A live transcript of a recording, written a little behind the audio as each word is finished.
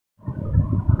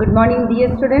Good morning, dear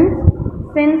students.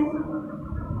 Since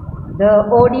the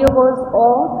audio was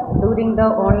off during the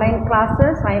online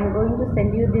classes, I am going to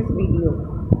send you this video.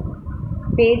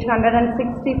 Page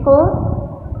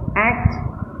 164, Act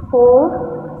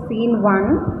 4, Scene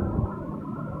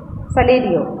 1.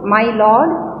 Salario. My lord,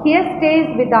 here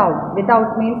stays without.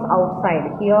 Without means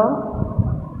outside. Here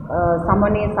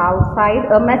someone is outside.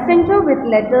 A messenger with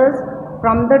letters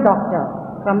from the doctor.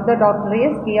 From the doctor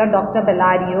is here Dr.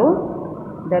 Bellario.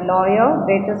 The lawyer,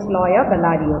 greatest lawyer,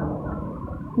 Bellario.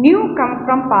 New come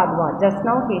from Padua. Just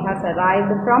now he has arrived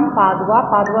from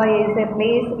Padua. Padua is a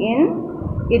place in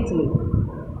Italy.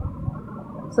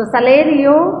 So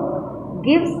Salario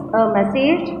gives a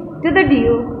message to the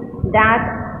Duke that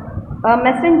a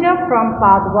messenger from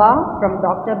Padua, from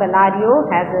Dr. Bellario,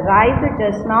 has arrived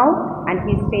just now and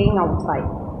he is staying outside.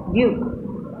 Duke,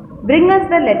 bring us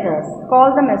the letters.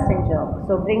 Call the messenger.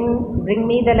 So bring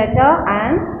me the letter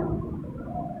and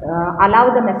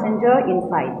allow the messenger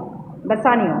inside.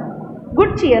 Bassanio,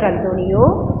 good cheer,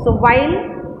 Antonio. So while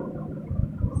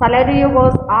Salario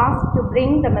was asked to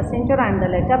bring the messenger and the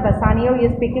letter, Bassanio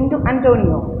is speaking to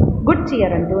Antonio. Good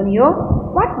cheer, Antonio.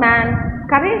 What man?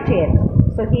 Courage yet.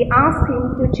 So he asked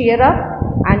him to cheer up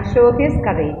and show his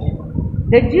courage.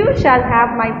 The Jew shall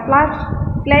have my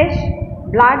flesh,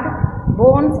 blood,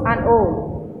 bones and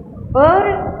all.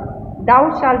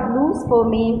 Thou shalt lose for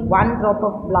me one drop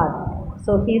of blood.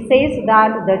 So he says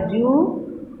that the Jew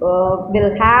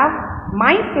will have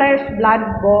my flesh, blood,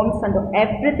 bones and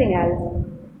everything else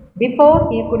before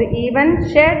he could even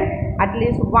shed at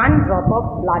least one drop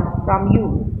of blood from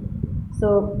you.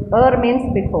 So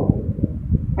means before.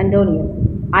 Antonio,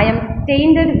 I am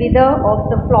tainted wither of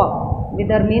the flock.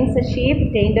 Wither means a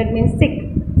sheep, tainted means sick.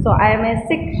 So I am a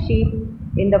sick sheep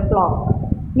in the flock.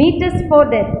 Meetest for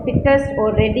death, fittest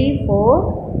or ready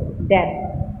for death.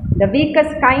 The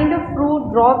weakest kind of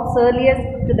fruit drops earliest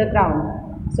to the ground.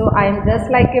 So I am just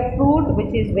like a fruit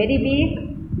which is very weak,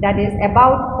 that is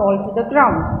about to fall to the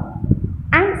ground.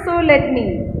 And so let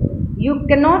me, you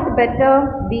cannot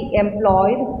better be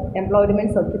employed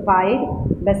means occupied,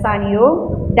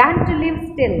 Bassanio, than to live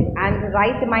still and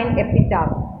write mine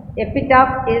epitaph.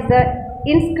 Epitaph is the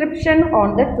inscription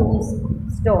on the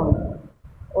tombstone,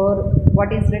 or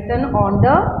what is written on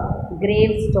the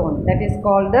gravestone, that is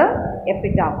called the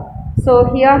epitaph. So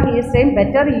here he is saying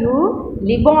better you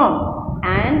live on,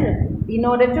 and in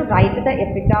order to write the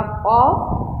epitaph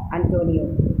of Antonio.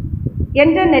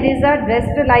 Enter Nerissa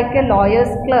dressed like a lawyer's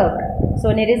clerk.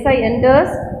 So Nerissa enters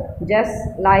just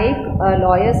like a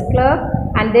lawyer's clerk,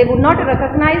 and they would not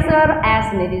recognize her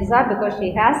as Nerissa because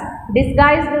she has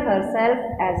disguised herself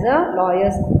as a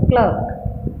lawyer's clerk.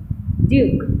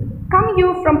 Duke, come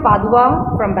you from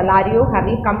Padua, from Bellario? Have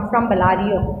you come from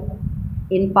Bellario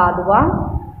in Padua?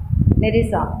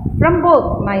 Nerissa, from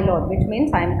both, my lord, which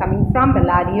means I am coming from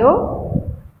Bellario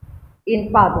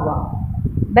in Padua.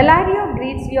 Bellario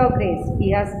greets your grace.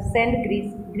 He has sent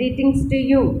greetings to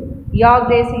you. Your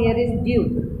grace here is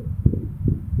Duke.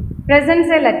 Presents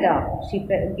a letter. She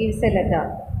gives a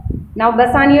letter. Now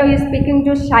Bassanio is speaking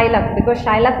to Shylock because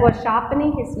Shylock was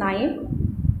sharpening his knife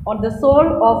on the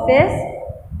sole of his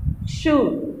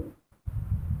shoe.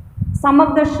 Some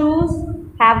of the shoes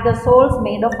have the soles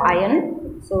made of iron,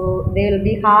 so they will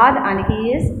be hard, and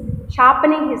he is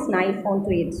sharpening his knife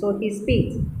onto it. So he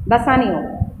speaks. Bassanio,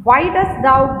 why dost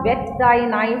thou whet thy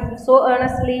knife so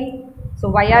earnestly? So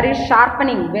why are you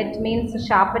sharpening? Whet means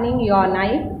sharpening your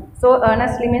knife. So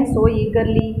earnestly means so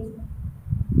eagerly.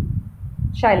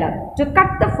 Shylock, to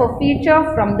cut the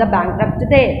forfeiture from the bankrupt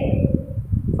there.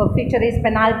 Forfeiture is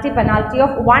penalty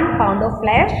of 1 pound of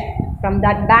flesh. From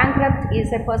that bankrupt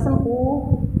is a person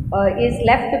who is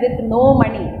left with no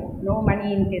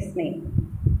money in his name.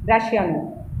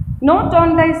 Gratiano, not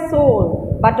on thy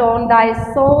soul, but on thy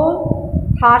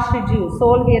soul, harsh Jew.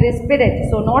 Soul here is spirit.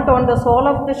 So not on the sole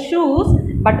of the shoes,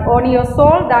 but on your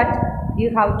soul that you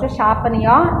have to sharpen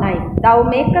your knife. Thou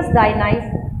makest thy knife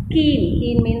keen.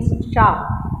 Keen means sharp.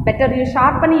 Better you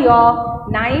sharpen your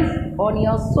knife on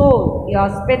your soul, your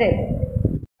spirit.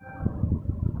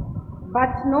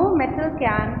 But no metal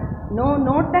can, no,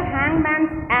 not the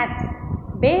hangman's axe,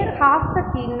 bear half the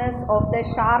keenness of the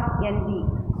sharp envy.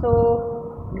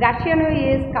 So Gratiano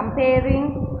is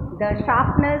comparing the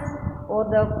sharpness or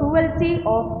the cruelty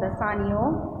of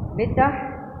Bassanio with the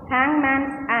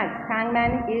hangman's axe.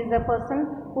 Hangman is the person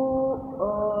who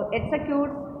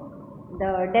executes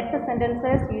the death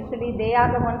sentences. Usually they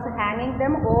are the ones hanging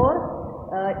them, or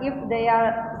if they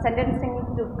are sentencing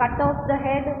to cut off the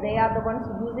head, they are the ones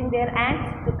using their axe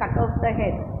to cut off the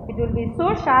head. It will be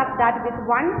so sharp that with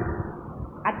one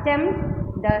attempt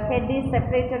the head is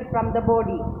separated from the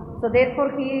body. So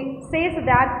therefore he says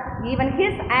that even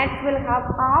his axe will have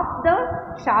half the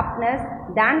sharpness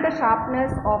than the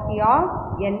sharpness of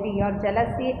your envy, your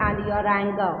jealousy and your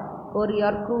anger or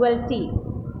your cruelty.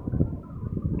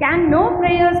 Can no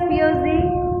prayers pierce thee?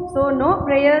 So no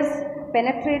prayers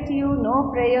penetrate you,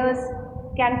 no prayers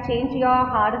can change your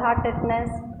hard-heartedness.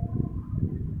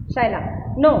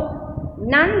 Shaila, no,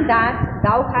 none that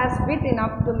thou hast wit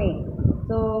enough to make.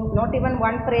 So not even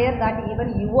one prayer that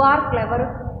even you are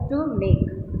clever to make,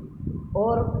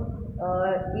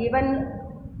 or even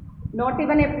not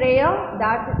even a prayer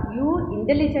that you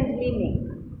intelligently make.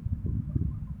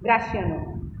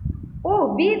 Graciano.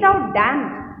 Oh, be thou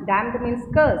damned. Damned means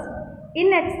cursed.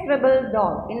 Inexecrable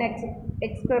dog.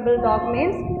 Inexecrable dog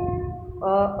means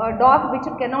a dog which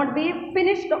cannot be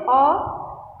finished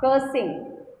or cursing.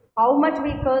 How much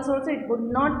we curse also, it would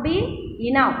not be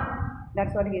enough.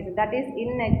 That's what he said. That is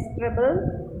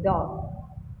inexecrable dog.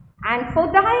 And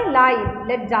for thy life,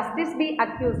 let justice be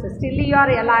accused. Still you are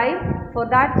alive, for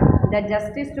that the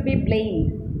justice to be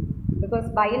blamed. Because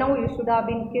by now you should have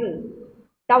been killed.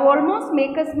 Thou almost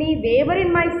makest me waver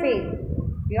in my faith.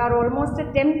 You are almost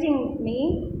tempting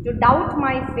me to doubt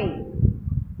my faith.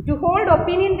 To hold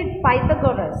opinion with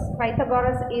Pythagoras.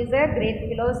 Pythagoras is a great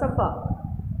philosopher.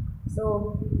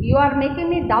 So you are making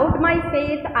me doubt my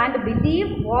faith and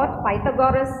believe what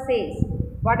Pythagoras says.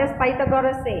 What does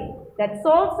Pythagoras say? That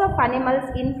souls of animals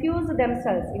infuse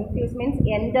themselves. Infuse means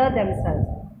enter themselves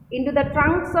into the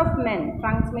trunks of men.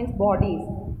 Trunks means bodies.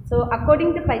 So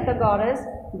according to Pythagoras,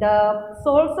 the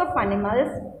souls of animals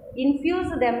infuse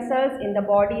themselves in the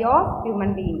body of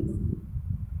human beings.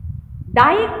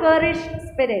 Thy currish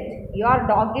spirit, your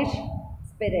doggish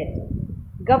spirit,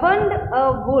 governed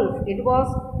a wolf. It was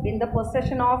in the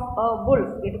possession of a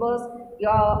wolf. It was,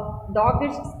 your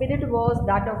doggish spirit was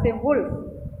that of a wolf,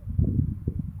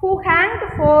 who hanged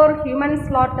for human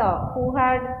slaughter, who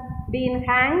had been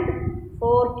hanged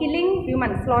for killing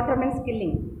human. Slaughter means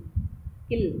killing.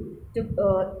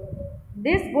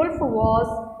 This wolf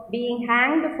was being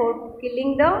hanged for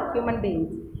killing the human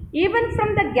beings. Even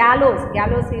from the gallows,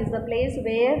 gallows is the place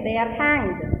where they are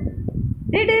hanged.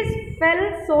 Did his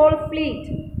fell soul fleet?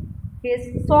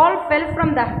 His soul fell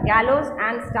from the gallows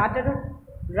and started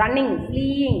running,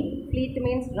 fleeing. Fleet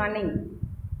means running.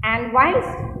 And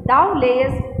whilst thou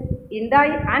layest in thy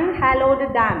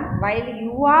unhallowed dam, while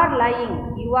you are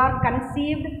lying, you are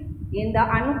conceived in the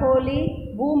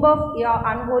unholy womb of your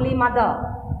unholy mother.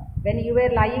 When you were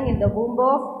lying in the womb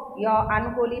of your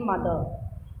unholy mother,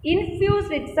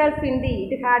 infused itself in thee,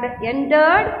 it had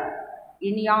entered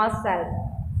in yourself.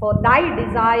 For thy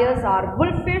desires are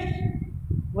wolfish.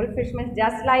 Wolfish means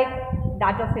just like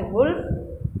that of a wolf.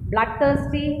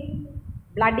 Bloodthirsty.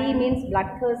 Bloody means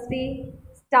bloodthirsty.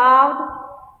 Starved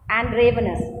and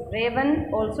ravenous.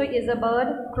 Raven also is a bird.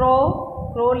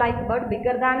 Crow. Crow like bird,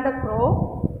 bigger than the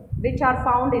crow, which are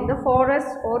found in the forest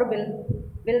or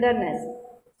wilderness.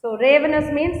 So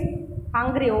ravenous means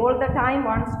hungry, all the time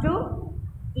wants to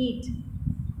eat.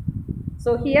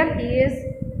 So here he is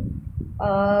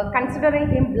considering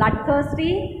him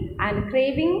bloodthirsty and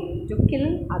craving to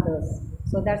kill others.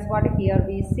 So that's what here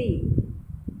we see.